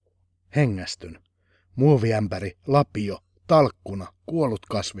Hengästyn. Muoviämpäri, lapio, talkkuna, kuollut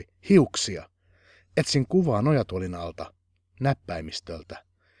kasvi, hiuksia. Etsin kuvaa nojatuolin alta, näppäimistöltä.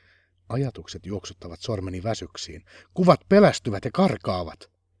 Ajatukset juoksuttavat sormeni väsyksiin. Kuvat pelästyvät ja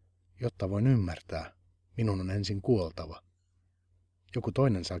karkaavat. Jotta voin ymmärtää, minun on ensin kuoltava. Joku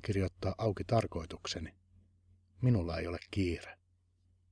toinen saa kirjoittaa auki tarkoitukseni. Minulla ei ole kiire.